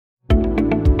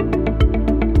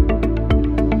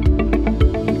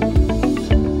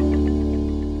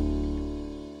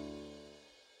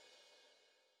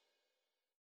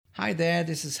Hi there,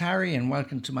 this is Harry, and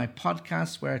welcome to my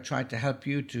podcast where I try to help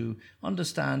you to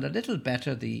understand a little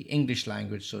better the English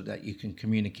language so that you can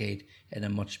communicate in a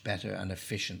much better and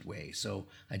efficient way. So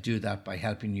I do that by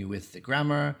helping you with the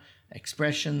grammar,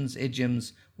 expressions,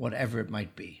 idioms, whatever it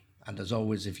might be. And as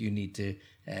always, if you need to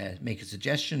make a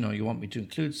suggestion or you want me to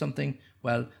include something,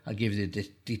 well, I'll give you the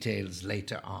details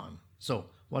later on.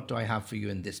 So what do I have for you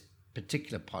in this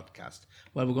particular podcast?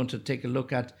 Well, we're going to take a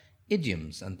look at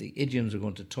idioms, and the idioms we're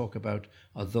going to talk about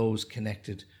are those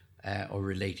connected or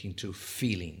relating to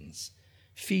feelings.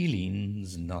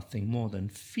 Feelings, nothing more than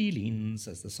feelings,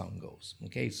 as the song goes.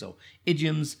 Okay, so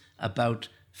idioms about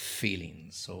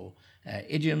feelings. So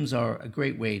idioms are a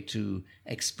great way to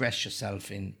express yourself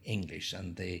in English,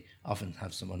 and they often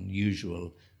have some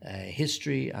unusual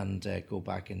history and go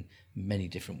back in many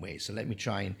different ways. So let me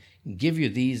try and give you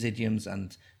these idioms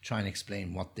and try and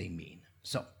explain what they mean.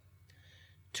 So,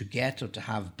 to get or to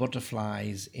have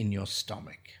butterflies in your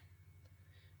stomach,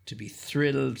 to be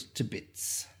thrilled to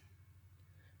bits,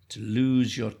 to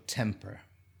lose your temper,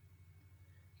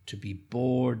 to be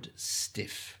bored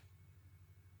stiff,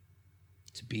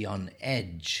 to be on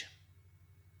edge,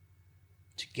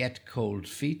 to get cold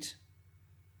feet,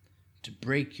 to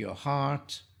break your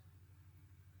heart,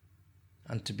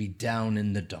 and to be down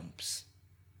in the dumps.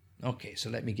 Okay, so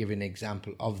let me give you an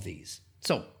example of these.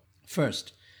 So,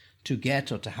 first, to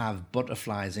get or to have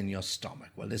butterflies in your stomach.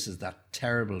 Well, this is that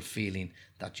terrible feeling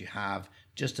that you have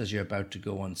just as you're about to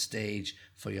go on stage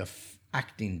for your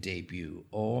acting debut,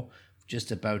 or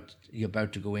you're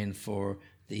about to go in for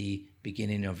the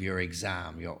beginning of your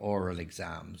exam, your oral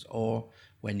exams, or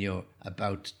when you're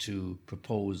about to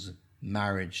propose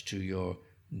marriage to your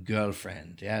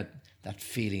girlfriend. Yeah, that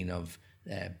feeling of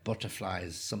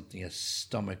butterflies, something, your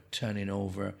stomach turning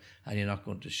over, and you're not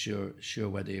going to sure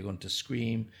whether you're going to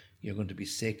scream, you're going to be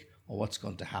sick, or what's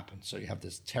going to happen. So you have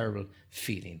this terrible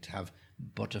feeling to have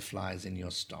butterflies in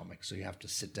your stomach. So you have to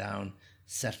sit down,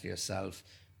 settle yourself,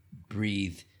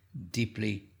 breathe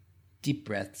deeply, deep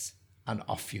breaths, and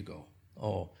off you go.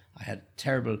 Oh, I had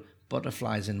terrible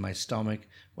butterflies in my stomach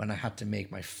when I had to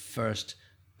make my first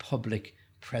public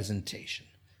presentation.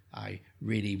 I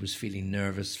really was feeling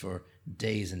nervous for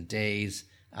days and days,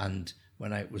 and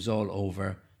when it was all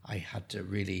over, I had to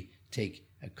really take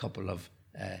a couple of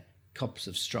cups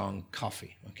of strong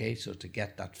coffee, okay, so to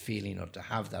get that feeling or to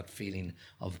have that feeling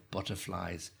of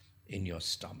butterflies in your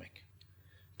stomach.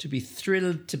 To be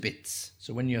thrilled to bits.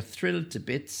 So when you're thrilled to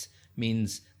bits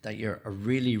means that you're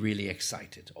really, really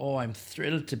excited. Oh, I'm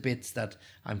thrilled to bits that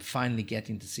I'm finally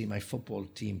getting to see my football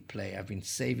team play. I've been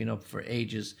saving up for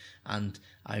ages, and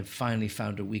I've finally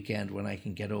found a weekend when I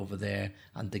can get over there,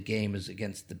 and the game is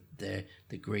against the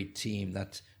great team,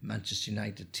 that Manchester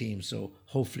United team. So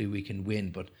hopefully we can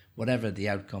win, but whatever the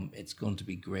outcome, it's going to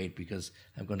be great because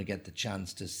I'm going to get the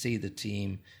chance to see the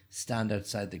team, stand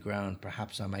outside the ground.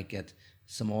 Perhaps I might get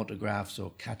some autographs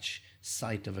or catch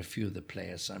sight of a few of the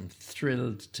players. So I'm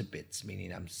thrilled to bits,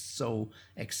 meaning I'm so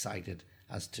excited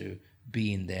as to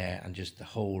being there and just the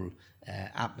whole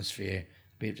atmosphere,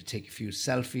 be able to take a few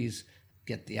selfies,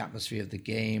 get the atmosphere of the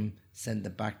game, send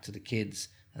them back to the kids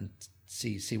and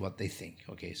see what they think.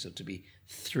 Okay, so to be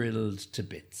thrilled to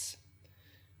bits.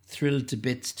 Thrilled to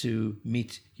bits to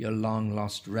meet your long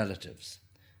lost relatives.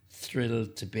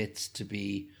 Thrilled to bits to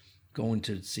be going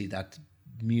to see that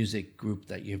music group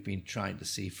that you've been trying to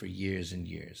see for years and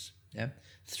years. Yeah,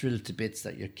 thrilled to bits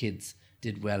that your kids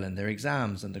did well in their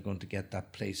exams and they're going to get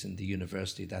that place in the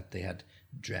university that they had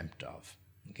dreamt of.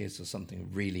 Okay, so something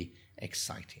really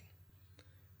exciting.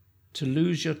 To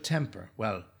lose your temper.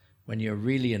 Well, when you're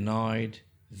really annoyed,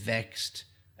 vexed,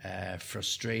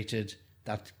 frustrated,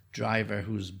 that driver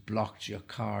who's blocked your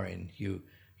car in,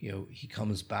 he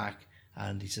comes back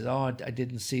and he says, "Oh, I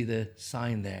didn't see the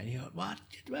sign there." And you go, "What?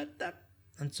 That?"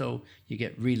 And so you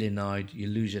get really annoyed, you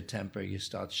lose your temper, you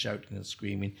start shouting and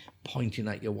screaming, pointing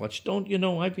at your watch. "Don't you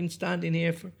know I've been standing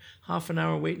here for half an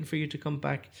hour waiting for you to come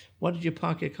back? What did you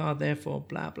park your car there for?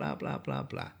 Blah, blah, blah, blah,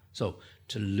 blah." So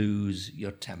to lose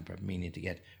your temper, meaning to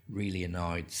get really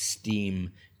annoyed,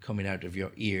 steam coming out of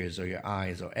your ears or your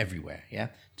eyes or everywhere, yeah?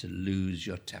 To lose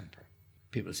your temper.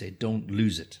 People say don't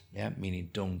lose it, yeah?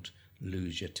 Meaning don't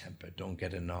lose your temper. Don't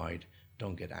get annoyed,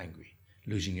 don't get angry.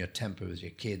 Losing your temper with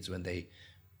your kids when they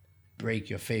break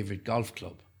your favorite golf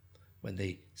club, when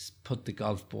they put the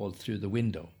golf ball through the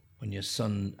window, when your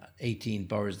son 18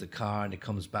 borrows the car and it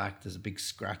comes back, there's a big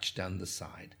scratch down the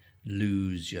side.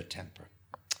 Lose your temper.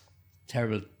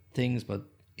 Terrible things, but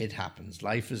it happens.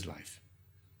 Life is life.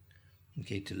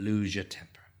 Okay, to lose your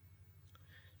temper.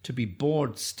 To be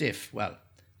bored stiff. Well,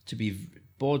 to be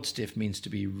bored stiff means to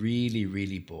be really,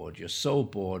 really bored. You're so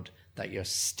bored that you're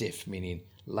stiff, meaning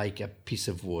like a piece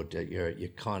of wood, that you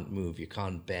can't move, you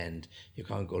can't bend, you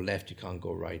can't go left, you can't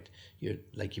go right. You're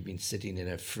like you've been sitting in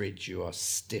a fridge, you are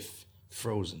stiff,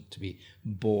 frozen, to be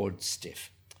bored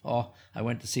stiff. Oh, I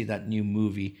went to see that new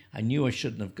movie. I knew I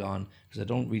shouldn't have gone because I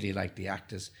don't really like the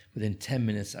actors. Within 10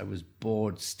 minutes, I was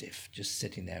bored stiff, just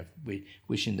sitting there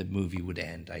wishing the movie would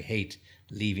end. I hate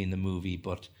leaving the movie,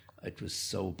 but it was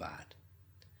so bad.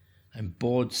 I'm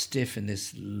bored stiff in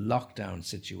this lockdown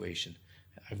situation.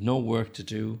 I've no work to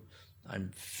do. I'm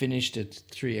finished at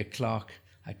 3 o'clock.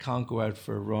 I can't go out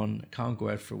for a run. I can't go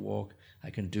out for a walk.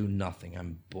 I can do nothing.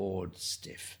 I'm bored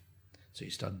stiff. So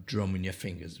you start drumming your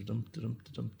fingers.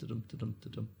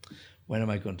 When am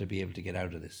I going to be able to get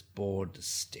out of this? Bored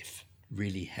stiff.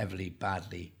 Really heavily,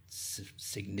 badly,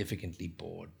 significantly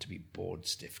bored. To be bored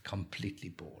stiff. Completely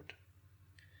bored.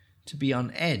 To be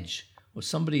on edge. Well,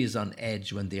 somebody is on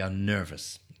edge when they are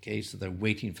nervous. Okay, so they're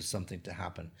waiting for something to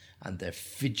happen and they're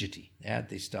fidgety. Yeah,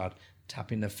 they start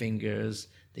tapping their fingers.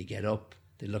 They get up.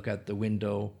 They look out the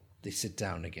window. They sit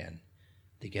down again.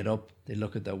 They get up. They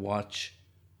look at their watch.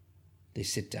 They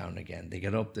sit down again. They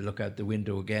get up, they look out the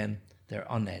window again.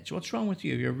 They're on edge. What's wrong with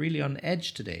you? You're really on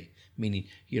edge today, meaning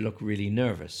you look really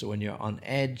nervous. So when you're on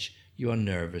edge, you are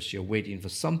nervous. You're waiting for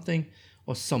something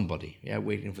or somebody. Yeah,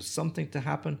 waiting for something to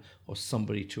happen or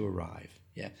somebody to arrive.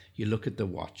 Yeah, you look at the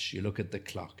watch. You look at the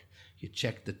clock. You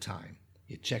check the time.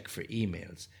 You check for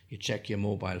emails. You check your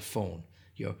mobile phone.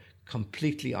 You're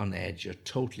completely on edge. You're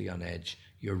totally on edge.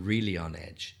 You're really on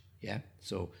edge. Yeah,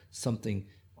 so something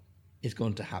is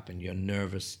going to happen. You're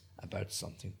nervous about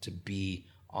something. To be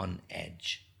on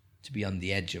edge. To be on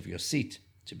the edge of your seat.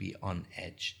 To be on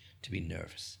edge. To be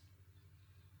nervous.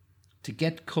 To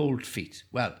get cold feet.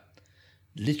 Well,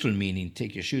 literal meaning,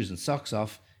 take your shoes and socks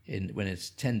off when it's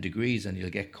 10 degrees and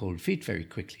you'll get cold feet very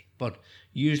quickly. But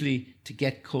usually to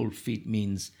get cold feet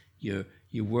means you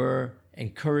were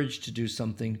encouraged to do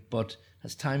something, but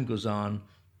as time goes on,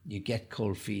 you get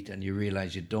cold feet and you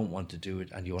realize you don't want to do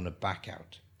it and you want to back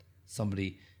out.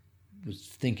 Somebody was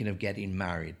thinking of getting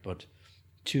married, but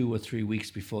 2 or 3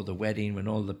 weeks before the wedding, when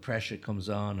all the pressure comes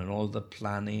on and all the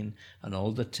planning and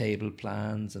all the table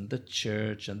plans and the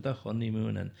church and the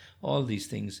honeymoon and all these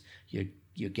things,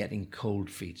 you're getting cold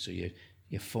feet. So you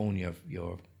phone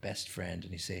your best friend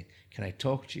and you say, "Can I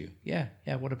talk to you?" Yeah,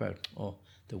 what about? "Oh,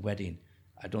 the wedding.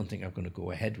 I don't think I'm going to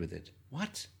go ahead with it."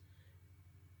 What?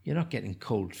 You're not getting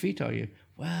cold feet, are you?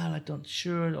 "Well, I don't,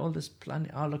 sure, all this planning."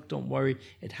 "Oh, look, don't worry.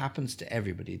 It happens to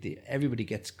everybody. Everybody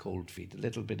gets cold feet. A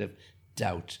little bit of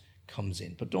doubt comes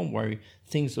in. But don't worry,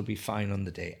 things will be fine on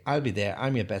the day. I'll be there.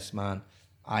 I'm your best man.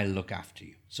 I'll look after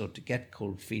you." So to get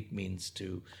cold feet means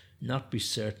to not be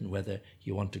certain whether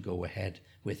you want to go ahead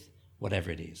with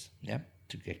whatever it is. Yeah?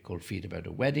 To get cold feet about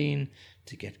a wedding,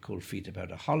 to get cold feet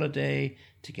about a holiday,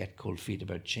 to get cold feet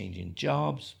about changing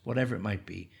jobs, whatever it might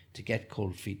be. To get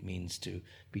cold feet means to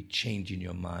be changing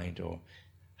your mind or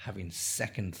having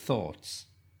second thoughts.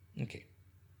 Okay.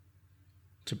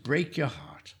 To break your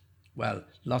heart. Well,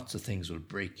 lots of things will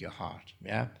break your heart,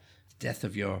 yeah? The death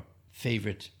of your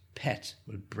favorite pet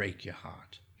will break your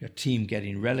heart. Your team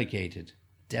getting relegated,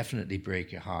 definitely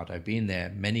break your heart. I've been there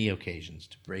many occasions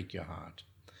to break your heart.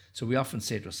 So we often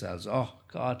say to ourselves, "Oh,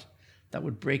 God, that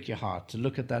would break your heart," to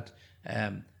look at that,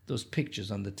 those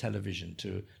pictures on the television,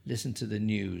 to listen to the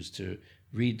news, to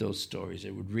read those stories.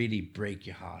 It would really break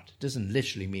your heart. It doesn't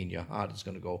literally mean your heart is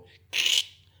going to go,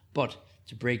 but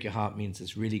to break your heart means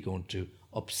it's really going to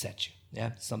upset you.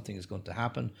 Yeah, something is going to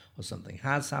happen or something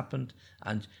has happened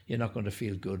and you're not going to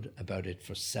feel good about it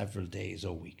for several days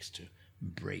or weeks. To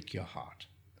break your heart.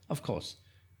 Of course,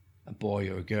 a boy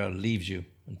or a girl leaves you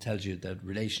and tells you that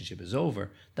relationship is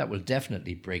over, that will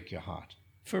definitely break your heart.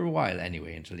 For a while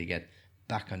anyway, until you get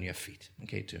back on your feet.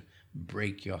 Okay, to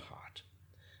break your heart.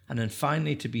 And then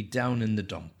finally, to be down in the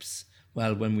dumps.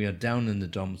 Well, when we are down in the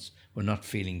dumps, we're not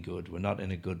feeling good. We're not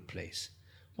in a good place.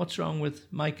 What's wrong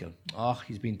with Michael? Oh,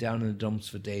 he's been down in the dumps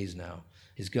for days now.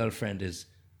 His girlfriend is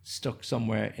stuck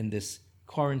somewhere in this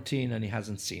quarantine and he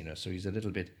hasn't seen her, so he's a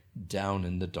little bit down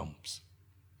in the dumps.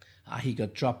 He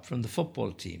got dropped from the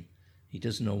football team. He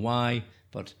doesn't know why,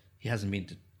 but he hasn't been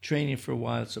to training for a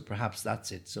while, so perhaps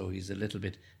that's it. So he's a little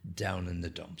bit down in the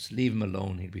dumps. Leave him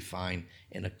alone, he'll be fine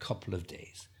in a couple of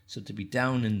days. So to be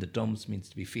down in the dumps means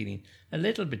to be feeling a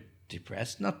little bit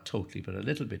depressed, not totally, but a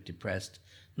little bit depressed,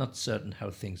 not certain how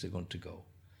things are going to go.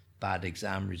 Bad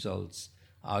exam results,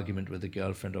 argument with a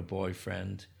girlfriend or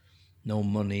boyfriend, no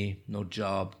money, no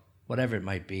job, whatever it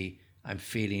might be, I'm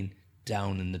feeling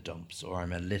down in the dumps, or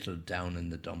I'm a little down in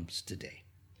the dumps today.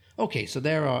 Okay, so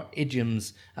there are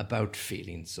idioms about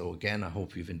feelings. So again, I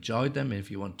hope you've enjoyed them.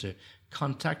 If you want to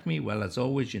contact me, well, as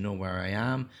always, you know where I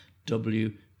am,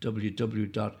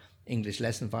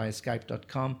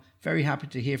 www.englishlessonviaskype.com. Very happy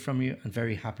to hear from you and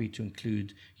very happy to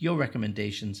include your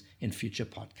recommendations in future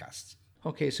podcasts.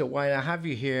 Okay, so while I have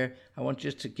you here, I want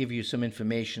just to give you some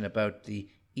information about the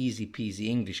Easy Peasy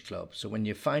English Club. So when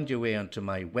you find your way onto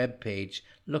my webpage,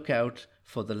 look out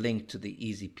for the link to the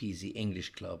Easy Peasy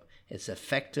English Club. It's an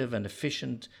effective and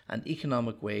efficient and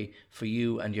economic way for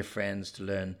you and your friends to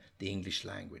learn the English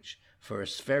language. For a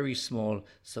very small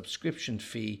subscription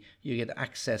fee, you get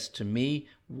access to me,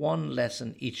 one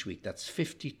lesson each week. That's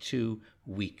 52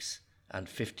 weeks and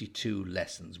 52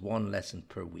 lessons, one lesson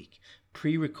per week,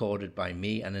 pre-recorded by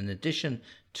me. And in addition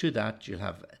to that, you'll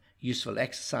have useful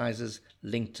exercises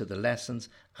linked to the lessons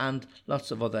and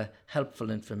lots of other helpful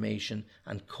information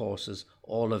and courses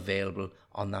all available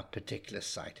on that particular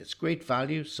site. It's great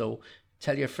value, so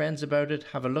tell your friends about it,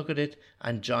 have a look at it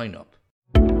and join up.